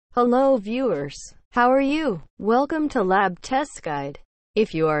Hello viewers, how are you? Welcome to Lab Test Guide.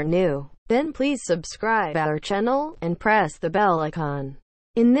 If you are new, then please subscribe our channel and press the bell icon.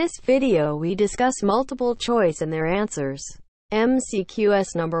 In this video we discuss multiple choice and their answers.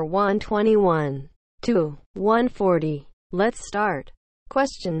 MCQs number 121 to 140. Let's start.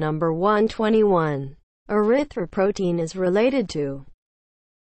 Question number 121. Erythropoietin is related to.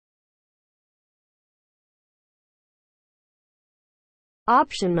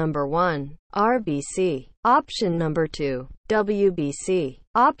 Option number 1, RBC. Option number 2, WBC.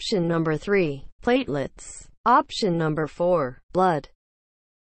 Option number 3, platelets. Option number 4, blood.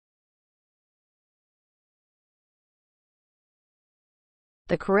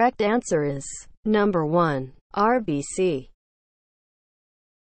 The correct answer is number 1, RBC.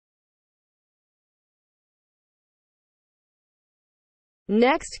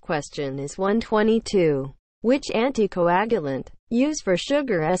 Next question is 122. Which anticoagulant used for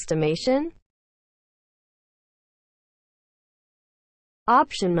sugar estimation?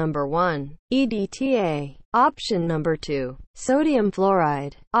 Option number 1, EDTA. Option number 2, sodium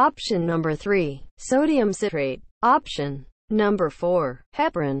fluoride. Option number 3, sodium citrate. Option number 4,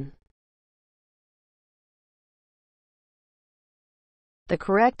 heparin. The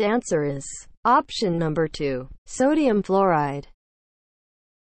correct answer is option number 2, sodium fluoride.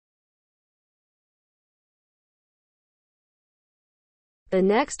 The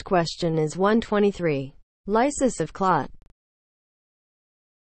next question is 123. Lysis of clot.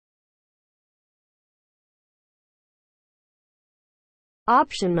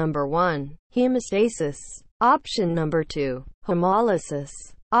 Option number 1, hemostasis. Option number 2, hemolysis.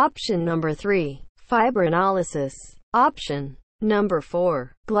 Option number 3, fibrinolysis. Option number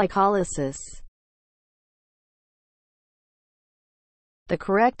 4, glycolysis. The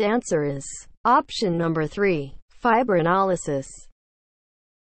correct answer is option number 3, fibrinolysis.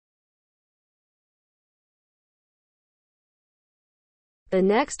 The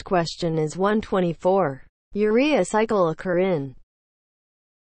next question is 124. Urea cycle occur in.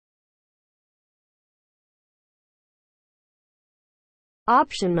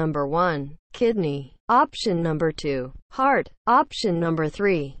 Option number 1, kidney. Option number 2, heart. Option number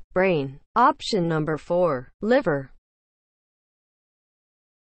 3, brain. Option number 4, liver.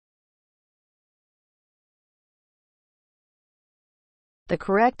 The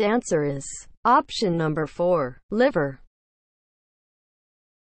correct answer is option number 4, liver.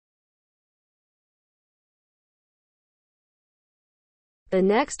 The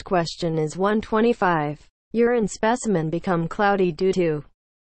next question is 125. Urine specimen become cloudy due to.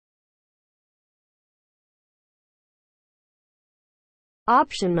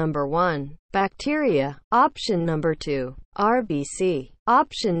 Option number 1, bacteria. Option number 2, RBC.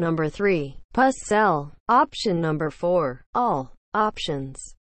 Option number 3, pus cell. Option number 4, all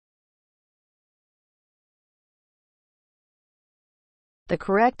options. The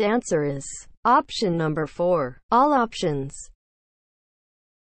correct answer is option number 4, all options.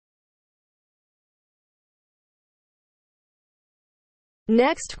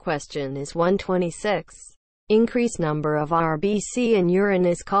 Next question is 126. Increased number of RBC in urine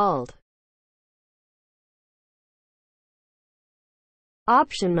is called.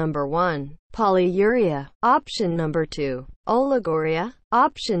 Option number 1, polyuria. Option number 2, oliguria.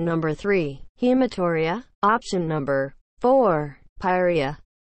 Option number 3, hematuria. Option number 4, pyuria.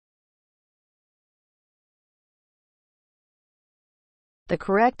 The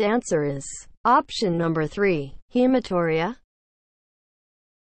correct answer is option number 3, hematuria.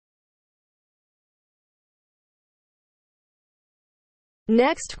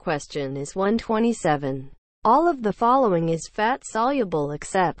 Next question is 127. All of the following is fat-soluble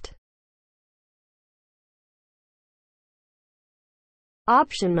except.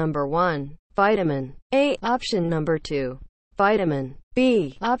 Option number 1, vitamin A. Option number 2, vitamin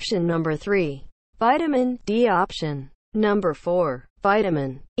B. Option number 3, vitamin D. Option number 4,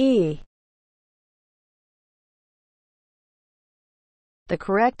 vitamin E. The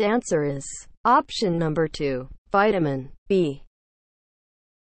correct answer is option number 2, vitamin B.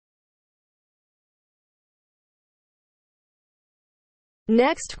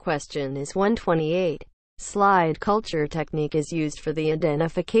 Next question is 128. Slide culture technique is used for the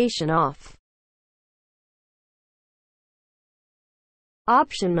identification of.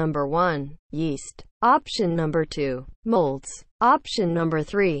 Option number 1, yeast. Option number 2, molds. Option number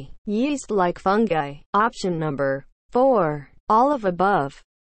 3, yeast-like fungi. Option number 4, all of above.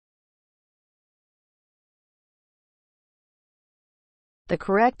 The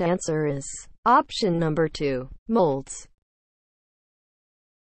correct answer is option number 2, molds.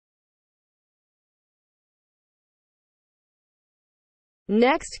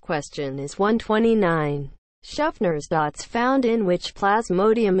 Next question is 129. Schuffner's dots found in which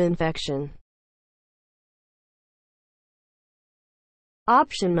Plasmodium infection?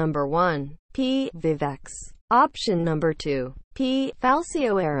 Option number 1, P. vivax. Option number 2, P.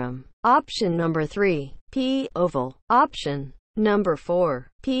 falciparum. Option number 3, P. oval. Option number 4,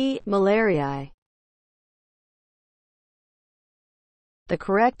 P. malariae. The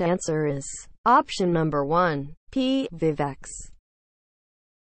correct answer is option number 1, P. vivax.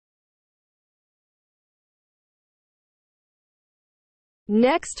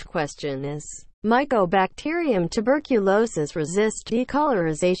 Next question is, Mycobacterium tuberculosis resist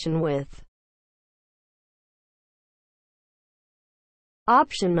decolorization with?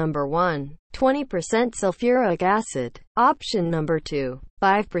 Option number 1, 20% sulfuric acid. Option number 2,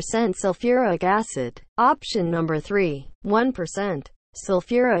 5% sulfuric acid. Option number 3, 1%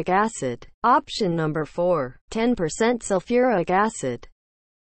 sulfuric acid. Option number 4, 10% sulfuric acid.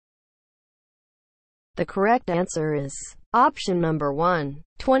 The correct answer is option number 1,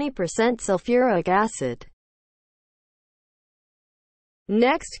 20% sulfuric acid.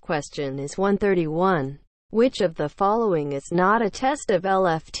 Next question is 131. Which of the following is not a test of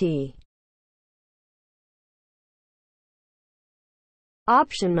LFT?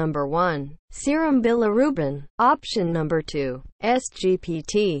 Option number 1, serum bilirubin. Option number 2,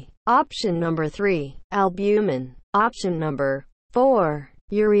 SGPT. Option number 3, albumin. Option number 4,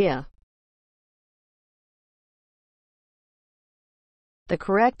 urea. The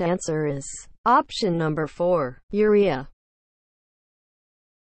correct answer is option number 4, urea.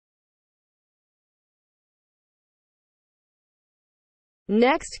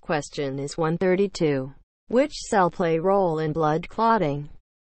 Next question is 132. Which cell play role in blood clotting?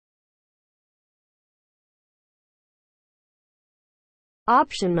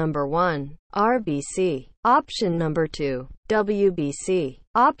 Option number 1, RBC. Option number 2, WBC.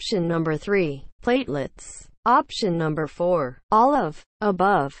 Option number 3, platelets. Option number 4, all of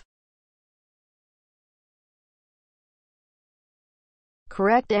above.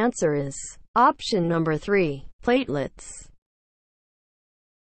 Correct answer is option number 3, platelets.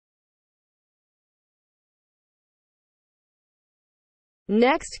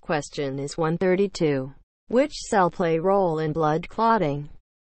 Next question is 132. Which cell play role in blood clotting?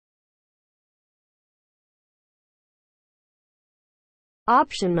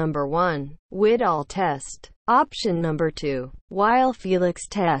 Option number 1, Widal test. Option number 2, Weil-Felix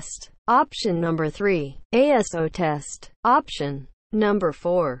test. Option number 3, ASO test. Option number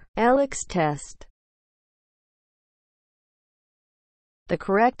 4, Elix test. The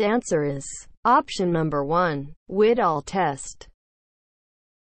correct answer is option number 1, Widal test.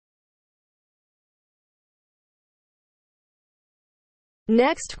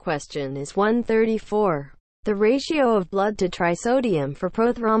 Next question is 134. The ratio of blood to trisodium for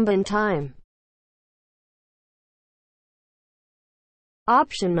prothrombin time.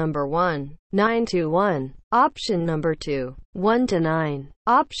 Option number 1, 9:1. Option number 2, 1:9.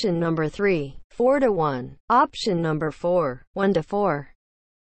 Option number 3, 4:1. Option number 4, 1:4.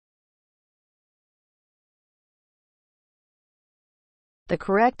 The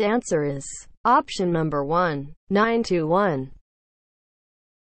correct answer is option number 1, 9:1.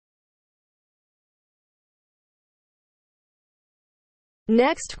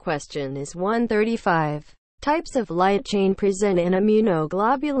 Next question is 135. Types of light chain present in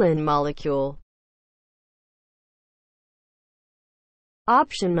immunoglobulin molecule.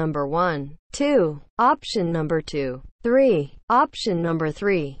 Option number 1, 2. Option number 2, 3. Option number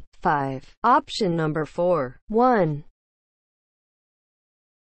 3, 5. Option number 4, 1.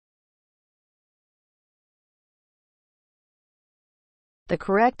 The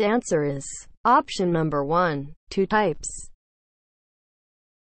correct answer is option number 1, 2 types.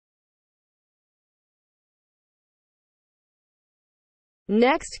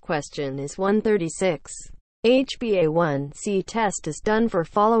 Next question is 136. HbA1c test is done for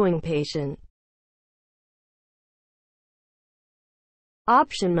following patient.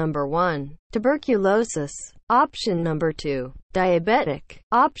 Option number 1, tuberculosis. Option number 2, diabetic.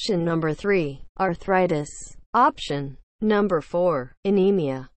 Option number 3, arthritis. Option number 4,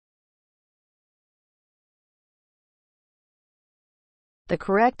 anemia. The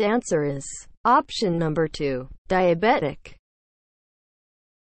correct answer is option number 2, diabetic.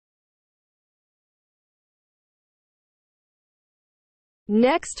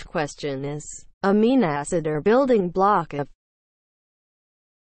 Next question is, amino acid or building block of.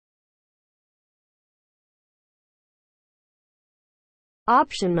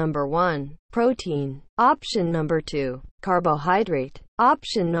 Option number 1, protein. Option number 2, carbohydrate.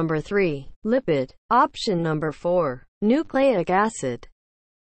 Option number 3, lipid. Option number 4, nucleic acid.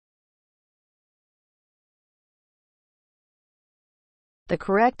 The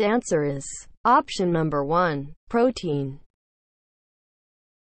correct answer is option number 1, protein.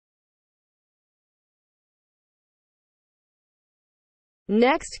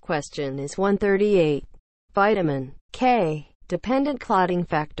 Next question is 138. Vitamin K, dependent clotting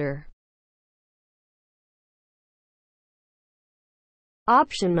factor.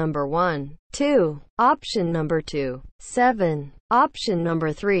 Option number 1, 2. Option number 2, 7. Option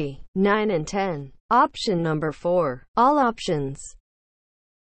number 3, 9 and 10. Option number 4, all options.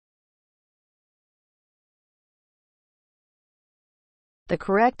 The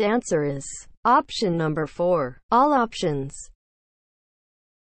correct answer is option number 4, all options.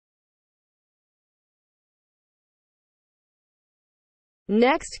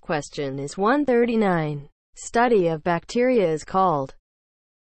 Next question is 139. Study of bacteria is called.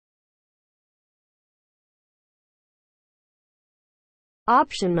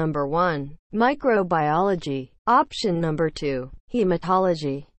 Option number 1, microbiology. Option number 2,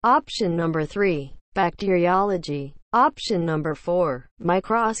 hematology. Option number 3, bacteriology. Option number 4,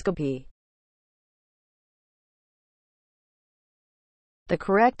 microscopy. The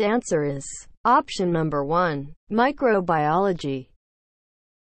correct answer is option number 1, microbiology.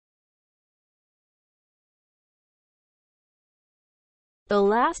 The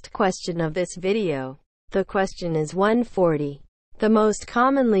last question of this video. The question is 140. The most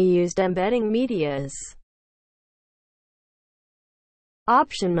commonly used embedding media is.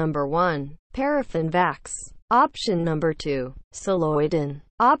 Option number 1, paraffin wax. Option number 2, celluloid.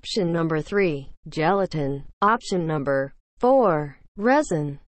 Option number 3, gelatin. Option number 4,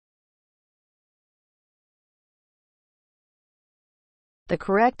 resin. The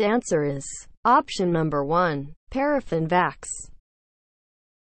correct answer is option number 1, paraffin wax.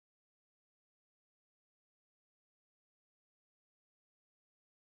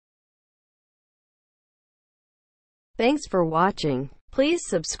 Thanks for watching. Please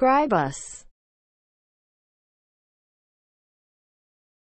subscribe us.